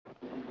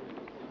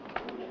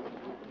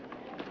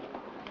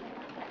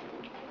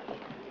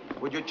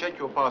Would you check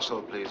your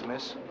parcel, please,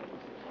 miss?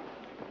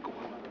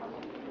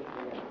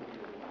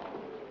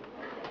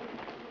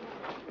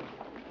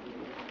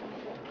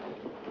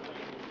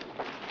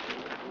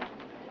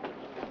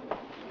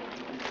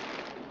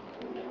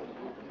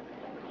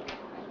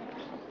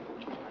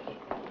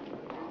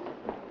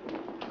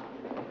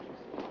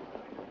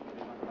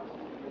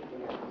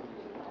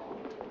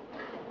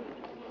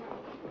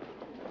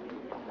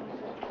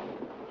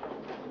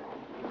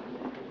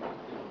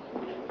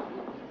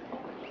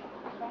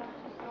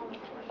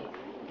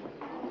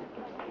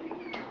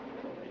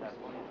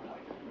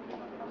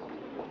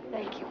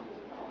 Thank you.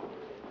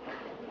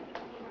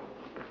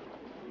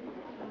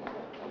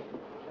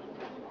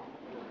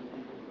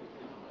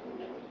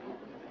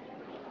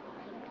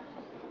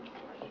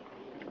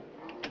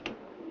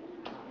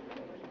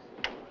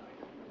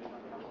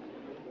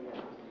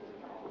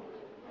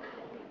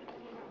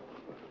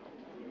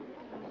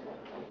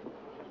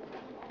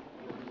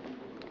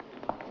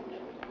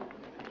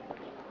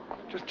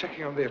 Just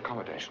checking on the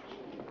accommodations.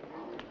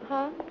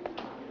 Huh?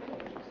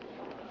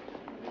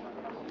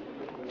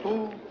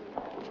 Who?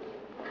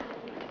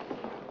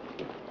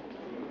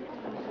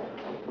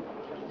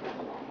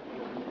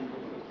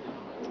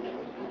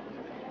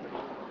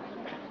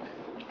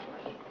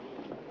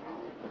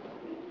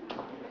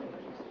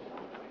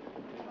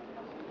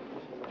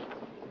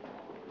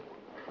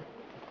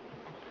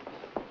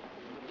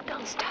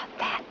 Don't start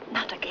that.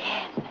 Not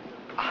again.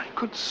 I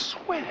could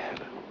swear.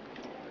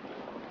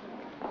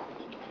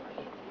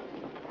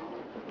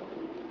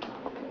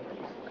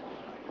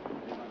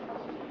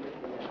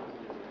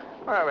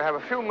 Well, we have a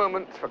few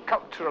moments for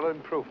cultural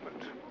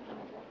improvement.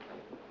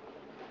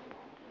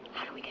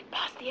 How do we get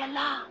past the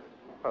alarm?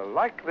 Well,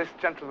 like this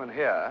gentleman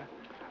here,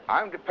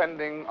 I'm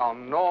depending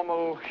on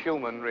normal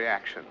human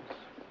reactions.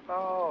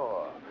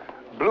 Oh,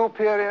 blue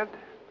period.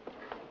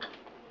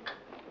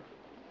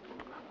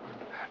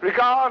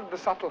 Regard the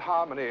subtle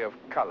harmony of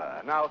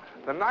color. Now,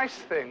 the nice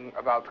thing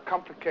about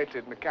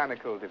complicated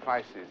mechanical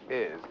devices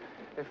is,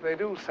 if they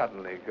do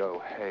suddenly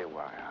go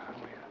haywire.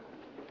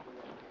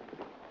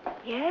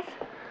 Yes?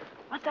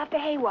 What's after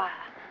haywire?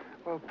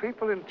 Well,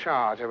 people in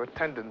charge have a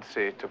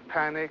tendency to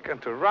panic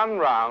and to run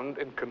round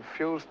in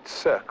confused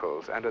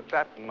circles, and at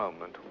that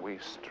moment, we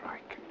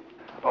strike.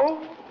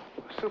 Oh,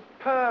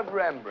 superb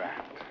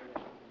Rembrandt.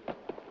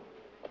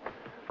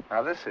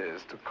 Now, this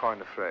is, to coin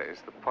a phrase,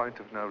 the point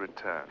of no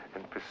return.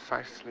 In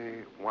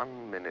precisely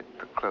 1 minute,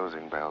 the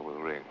closing bell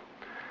will ring.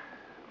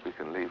 We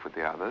can leave with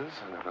the others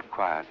and have a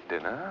quiet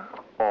dinner,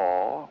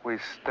 or we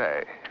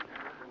stay.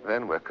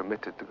 Then we're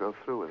committed to go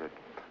through with it.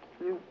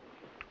 You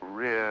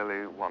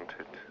really want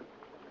it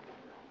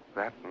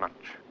that much?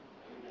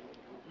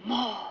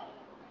 More.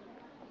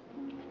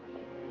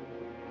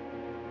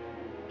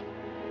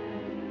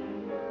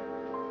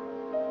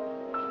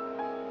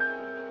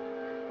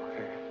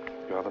 Okay,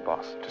 you're the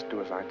boss. Just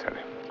do as I tell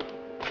you.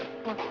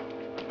 What?